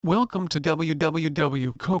Welcome to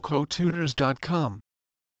www.cocotutors.com.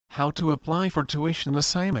 How to apply for tuition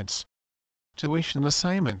assignments. Tuition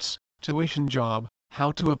assignments, tuition job,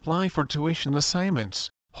 how to apply for tuition assignments,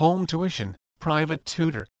 home tuition, private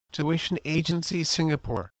tutor, tuition agency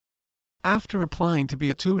Singapore. After applying to be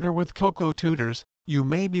a tutor with Coco Tutors, you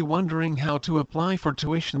may be wondering how to apply for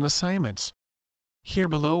tuition assignments. Here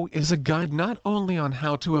below is a guide not only on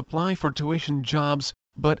how to apply for tuition jobs,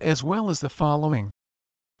 but as well as the following.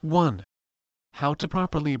 1. How to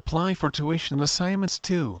properly apply for tuition assignments.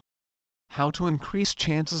 2. How to increase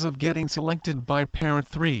chances of getting selected by parent.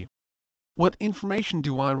 3. What information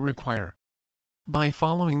do I require? By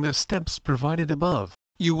following the steps provided above,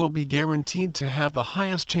 you will be guaranteed to have the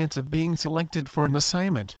highest chance of being selected for an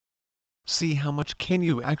assignment. See how much can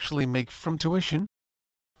you actually make from tuition?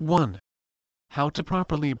 1. How to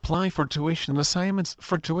properly apply for tuition assignments.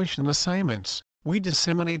 For tuition assignments, we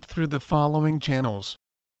disseminate through the following channels.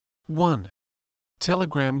 1.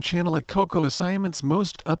 Telegram channel at Coco Assignments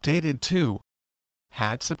most updated. 2.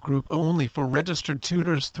 WhatsApp group only for registered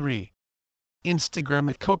tutors. 3. Instagram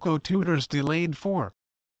at Coco Tutors Delayed. 4.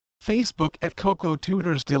 Facebook at Coco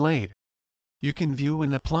Tutors Delayed. You can view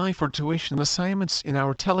and apply for tuition assignments in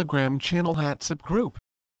our Telegram channel WhatsApp group.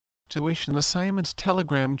 Tuition assignments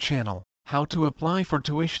Telegram channel. How to apply for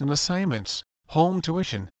tuition assignments, home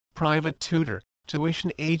tuition, private tutor,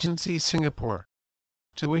 tuition agency Singapore.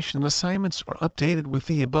 Tuition assignments are updated with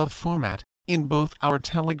the above format, in both our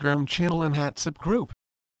Telegram channel and WhatsApp group.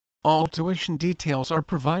 All tuition details are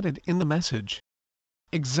provided in the message.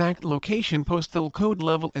 Exact location, postal code,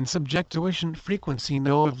 level and subject, tuition frequency,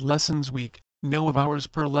 know of lessons week, know of hours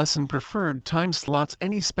per lesson, preferred time slots,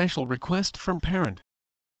 any special request from parent.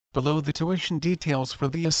 Below the tuition details for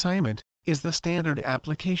the assignment, is the standard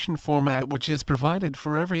application format which is provided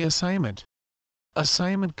for every assignment.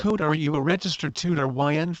 Assignment code: are you a registered tutor?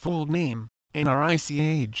 YN full name, NRIC,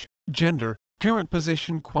 age, gender, current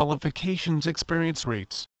position, qualifications, experience,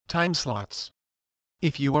 rates, time slots.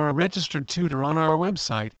 If you are a registered tutor on our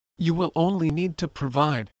website, you will only need to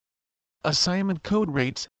provide assignment code,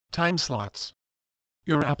 rates, time slots.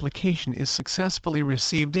 Your application is successfully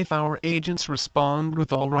received if our agents respond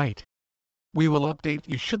with all right. We will update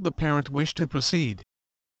you should the parent wish to proceed.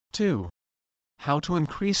 2. How to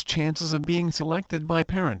increase chances of being selected by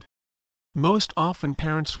parent. Most often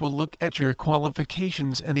parents will look at your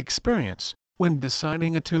qualifications and experience when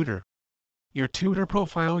deciding a tutor. Your tutor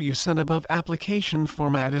profile you send above application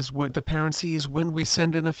format is what the parent sees when we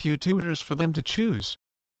send in a few tutors for them to choose.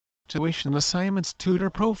 Tuition assignments tutor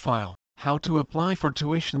profile. How to apply for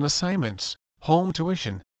tuition assignments, home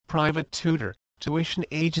tuition, private tutor, tuition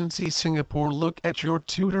agency Singapore. Look at your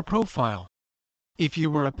tutor profile. If you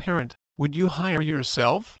were a parent, would you hire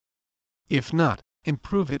yourself? If not,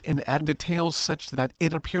 improve it and add details such that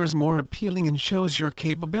it appears more appealing and shows your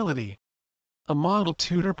capability. A model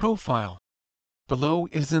tutor profile. Below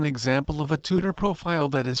is an example of a tutor profile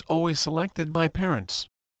that is always selected by parents.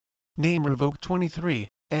 Name: Revoke 23,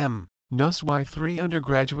 M. NUS Y3.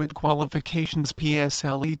 Undergraduate qualifications: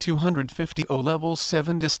 PSLE 250, O levels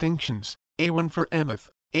 7 distinctions, A1 for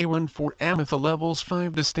AMATH, A1 for AMATH, levels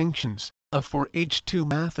 5 distinctions, A for H2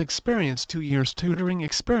 math experience, 2 years tutoring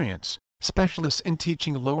experience, specialist in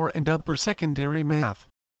teaching lower and upper secondary math.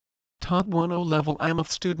 Top 1 O level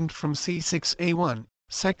AMATH student from C6A1,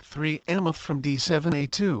 Sec 3 AMATH from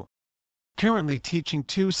D7A2. Currently teaching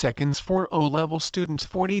 2 seconds for O level students,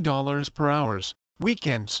 $40 per hours,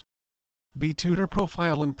 weekends. B tutor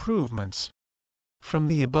profile improvements. From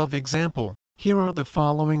the above example, here are the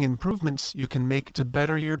following improvements you can make to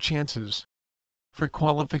better your chances. For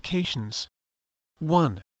qualifications: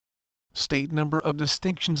 1. State number of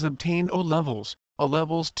distinctions obtained, O levels, A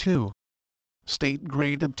levels 2. State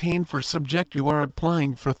grade obtained for subject you are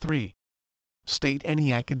applying for. 3. State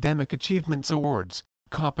any academic achievements, awards,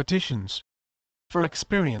 competitions. For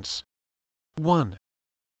experience: 1.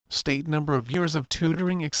 State number of years of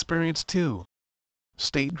tutoring experience. 2.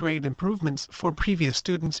 State grade improvements for previous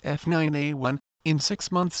students F9A1, in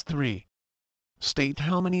 6 months. 3. State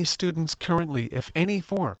how many students currently, if any.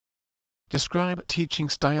 4. Describe teaching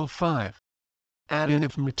style. 5. Add in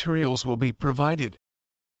if materials will be provided.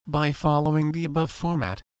 By following the above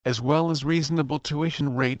format, as well as reasonable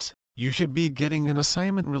tuition rates, you should be getting an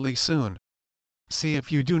assignment really soon. See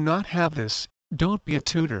if you do not have this, don't be a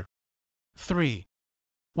tutor. 3.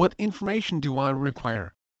 What information do I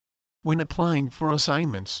require? When applying for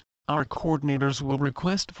assignments, our coordinators will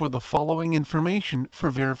request for the following information for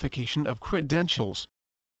verification of credentials.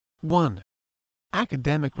 1.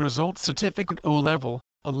 Academic results certificate, O level,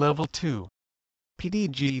 A level 2.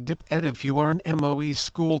 PDG Dip Ed if you are an MOE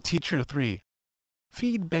school teacher. 3.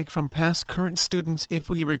 Feedback from past current students if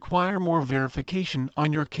we require more verification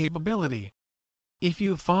on your capability. If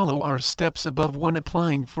you follow our steps above when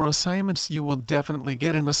applying for assignments, you will definitely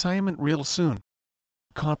get an assignment real soon.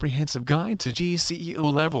 Comprehensive Guide to GCE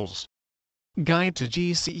O-Levels. Guide to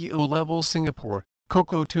GCE O-Levels Singapore,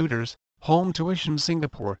 Coco Tutors, Home Tuition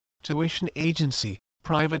Singapore, Tuition Agency,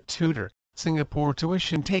 Private Tutor, Singapore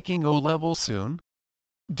Tuition. Taking O-Levels soon?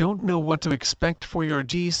 Don't know what to expect for your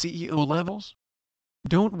GCE O-Levels?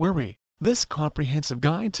 Don't worry, this comprehensive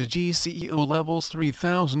guide to GCE O-Levels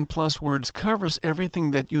 3,000 plus words covers everything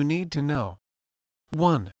that you need to know.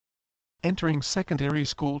 1. Entering secondary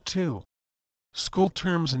school. 2. School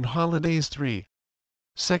terms and holidays. 3.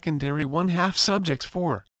 Secondary 1 half subjects.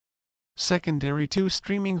 4. Secondary 2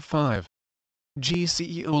 streaming. 5.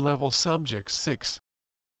 GCE O-Level subjects. 6.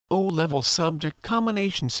 O-Level subject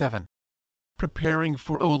combination. 7. Preparing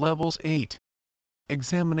for O-Levels. 8.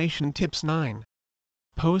 Examination tips. 9.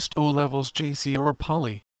 Post O-Levels JC or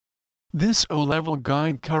Poly. This O-Level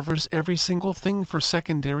guide covers every single thing for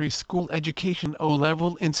secondary school education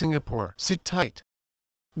O-Level in Singapore. Sit tight.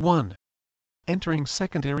 1. Entering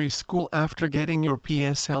secondary school. After getting your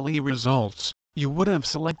PSLE results, you would have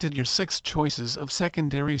selected your 6 choices of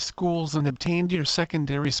secondary schools and obtained your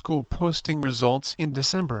secondary school posting results in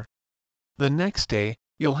December. The next day,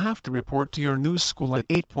 you'll have to report to your new school at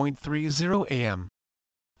 8:30 a.m.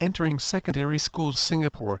 Entering secondary schools.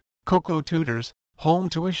 Singapore, Coco Tutors, Home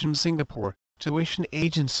Tuition Singapore, Tuition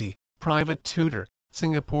Agency, Private Tutor,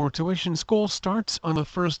 Singapore Tuition. School starts on the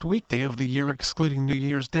first weekday of the year excluding New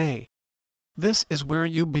Year's Day. This is where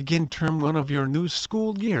you begin term 1 of your new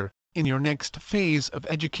school year, in your next phase of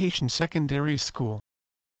education, secondary school.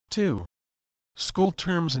 2. School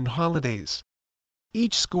terms and holidays.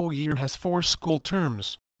 Each school year has 4 school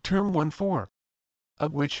terms, term 1 4.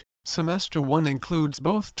 Of which, semester 1 includes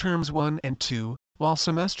both terms 1 and 2, while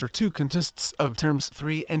semester 2 consists of terms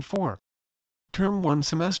 3 and 4. Term 1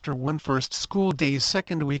 semester 1 first school days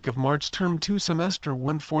 2nd week of March. Term 2 semester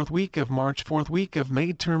 1 4th week of March 4th week of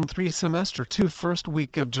May. Term 3 semester 2 1st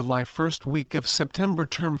week of July 1st week of September.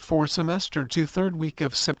 Term 4 semester 2 3rd week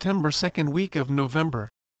of September 2nd week of November.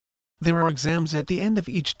 There are exams at the end of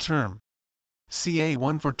each term.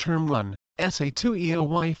 CA1 for term 1, SA2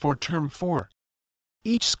 EOY for term 4.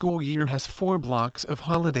 Each school year has 4 blocks of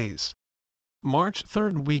holidays. March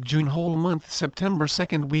 3rd week, June whole month, September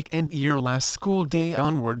 2nd week, end year last school day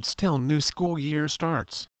onwards till new school year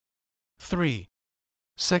starts. 3.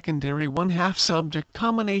 Secondary 1 half subject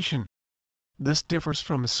combination. This differs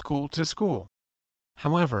from school to school.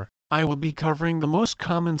 However, I will be covering the most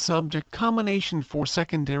common subject combination for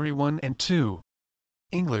secondary 1 and 2.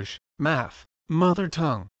 English, Math, Mother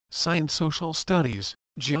Tongue, Science, Social Studies,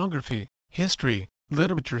 Geography, History,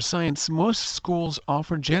 Literature. Science. Most schools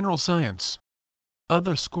offer general science.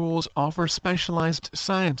 Other schools offer specialized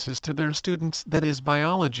sciences to their students, that is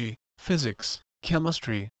biology, physics,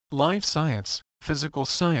 chemistry, life science, physical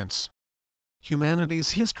science.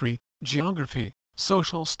 Humanities. History, Geography,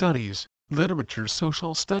 Social Studies, Literature.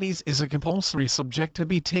 Social Studies is a compulsory subject to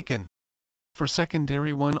be taken. For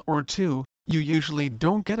secondary 1 or 2, you usually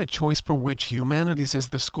don't get a choice for which humanities, as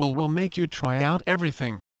the school will make you try out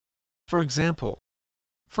everything. For example,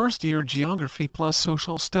 first year Geography plus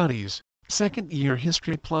Social Studies, second year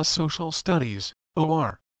History plus Social Studies,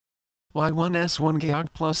 OR. Y1S1 Geog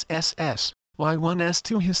plus SS,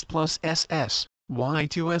 Y1S2 Hist plus SS,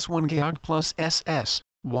 Y2S1 Geog plus SS,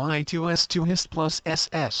 Y2S2 Hist plus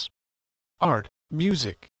SS. Art,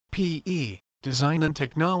 Music, PE, Design and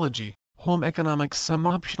Technology, Home Economics. Some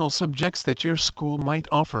optional subjects that your school might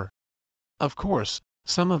offer. Of course,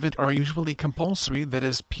 some of it are usually compulsory, that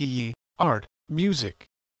is PE, Art, Music.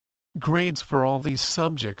 Grades for all these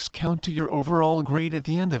subjects count to your overall grade at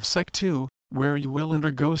the end of Sec 2, where you will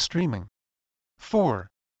undergo streaming. 4.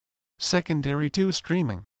 Secondary 2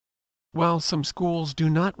 streaming. While some schools do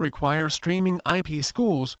not require streaming, IP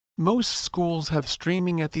schools, most schools have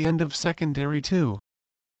streaming at the end of secondary 2.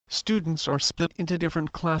 Students are split into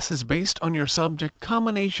different classes based on your subject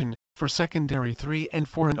combination, for secondary 3 and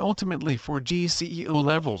 4 and ultimately for GCE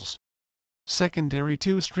O-Levels. Secondary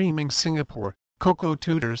 2 streaming. Singapore, Coco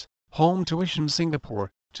Tutors, Home Tuition Singapore,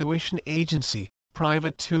 Tuition Agency,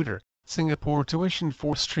 Private Tutor, Singapore Tuition.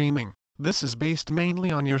 For streaming, this is based mainly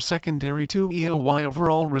on your secondary 2 EOY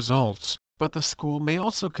overall results, but the school may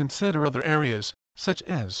also consider other areas, such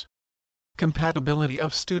as compatibility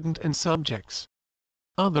of student and subjects,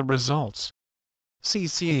 other results,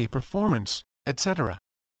 CCA performance, etc.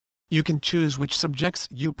 You can choose which subjects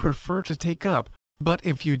you prefer to take up, but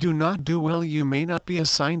if you do not do well, you may not be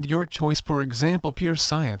assigned your choice. For example, pure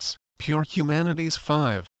science, pure humanities.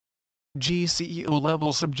 5. GCE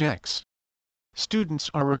O-level subjects. Students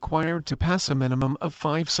are required to pass a minimum of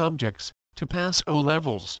 5 subjects to pass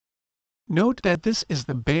O-levels. Note that this is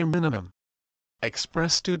the bare minimum.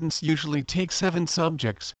 Express students usually take 7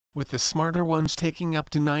 subjects, with the smarter ones taking up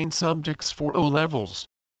to 9 subjects for O-levels.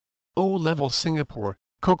 O-level Singapore,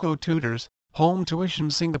 Coco Tutors, Home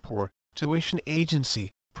Tuition Singapore, Tuition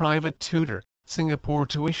Agency, Private Tutor, Singapore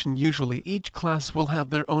Tuition. Usually each class will have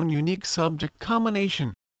their own unique subject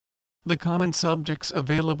combination. The common subjects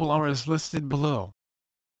available are as listed below.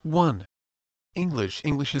 1. English.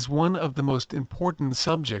 English is one of the most important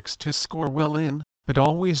subjects to score well in, but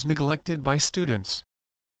always neglected by students.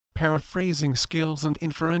 Paraphrasing skills and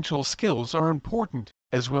inferential skills are important,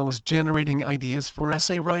 as well as generating ideas for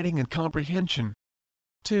essay writing and comprehension.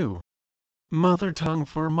 2. Mother tongue.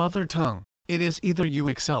 For mother tongue, it is either you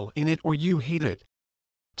excel in it or you hate it.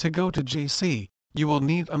 To go to JC, you will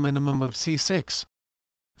need a minimum of C6.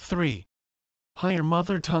 3. Higher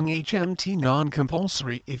mother tongue HMT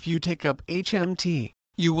non-compulsory. If you take up HMT,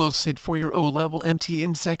 you will sit for your O-level MT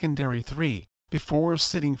in secondary 3, before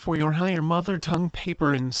sitting for your higher mother tongue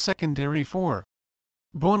paper in secondary 4.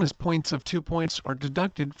 Bonus points of 2 points are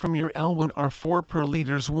deducted from your L1 R4 per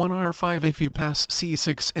liters 1 R5 if you pass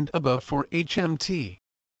C6 and above for HMT.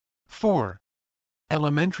 4.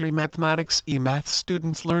 Elementary mathematics. E-math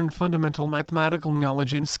students learn fundamental mathematical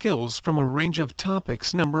knowledge and skills from a range of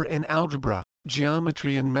topics: number and algebra,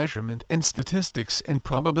 geometry and measurement, and statistics and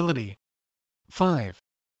probability. 5.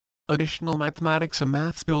 Additional mathematics. A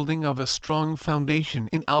maths building of a strong foundation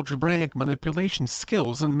in algebraic manipulation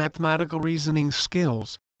skills and mathematical reasoning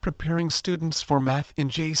skills, preparing students for math in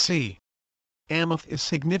JC. AMath is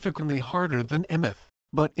significantly harder than EMath,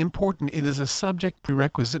 but important. It is a subject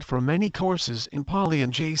prerequisite for many courses in Poly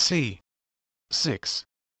and JC. 6.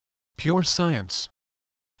 Pure Science.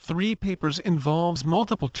 3 papers involves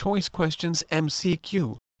multiple choice questions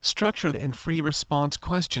MCQ, structured and free response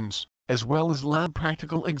questions, as well as lab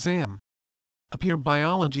practical exam. A pure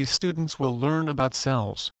biology students will learn about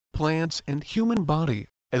cells, plants and human body,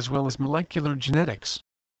 as well as molecular genetics.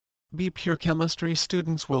 B pure chemistry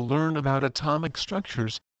students will learn about atomic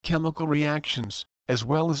structures, chemical reactions, as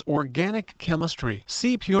well as organic chemistry.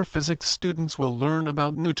 C pure physics students will learn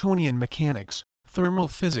about Newtonian mechanics, thermal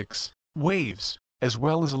physics, waves, as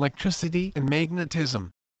well as electricity and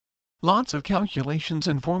magnetism. Lots of calculations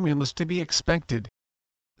and formulas to be expected.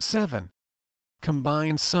 7.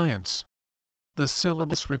 Combined Science. The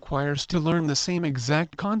syllabus requires to learn the same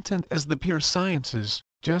exact content as the pure sciences,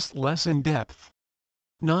 just less in depth.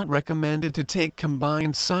 Not recommended to take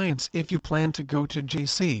Combined Science if you plan to go to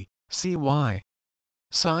JC, CY.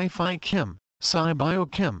 Sci-Fi Chem,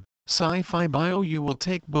 Sci-Biochem, Sci-Fi Bio. You will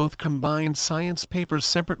take both Combined Science papers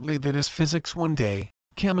separately, that is physics one day,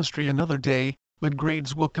 chemistry another day, but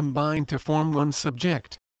grades will combine to form one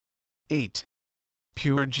subject. 8.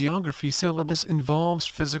 Pure Geography. Syllabus involves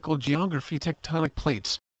physical geography, tectonic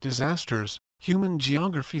plates, disasters, human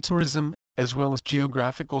geography, tourism, as well as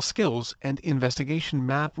geographical skills and investigation,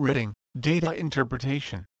 map reading, data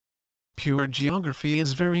interpretation. Pure Geography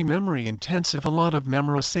is very memory intensive, a lot of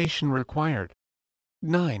memorization required.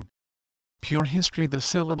 9. Pure History. The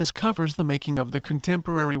syllabus covers the making of the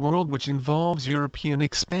contemporary world, which involves European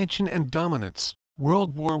expansion and dominance,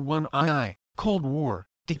 World War I, Cold War,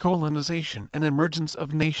 decolonization and emergence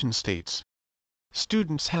of nation-states.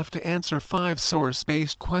 Students have to answer 5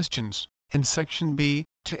 source-based questions, and Section B,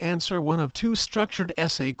 to answer 1 of 2 structured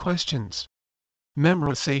essay questions.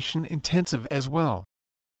 Memorization intensive as well.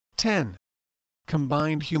 10.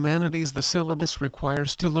 Combined Humanities. The syllabus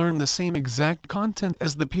requires to learn the same exact content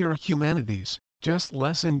as the pure humanities, just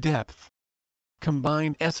less in depth.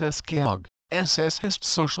 Combined SS-Calc, SS-Hist.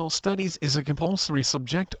 Social Studies is a compulsory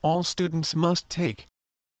subject all students must take.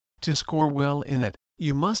 To score well in it,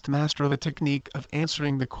 you must master the technique of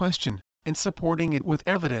answering the question, and supporting it with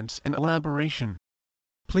evidence and elaboration.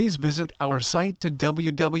 Please visit our site to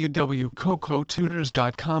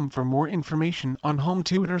www.cocotutors.com for more information on Home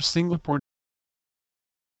Tutor Singapore.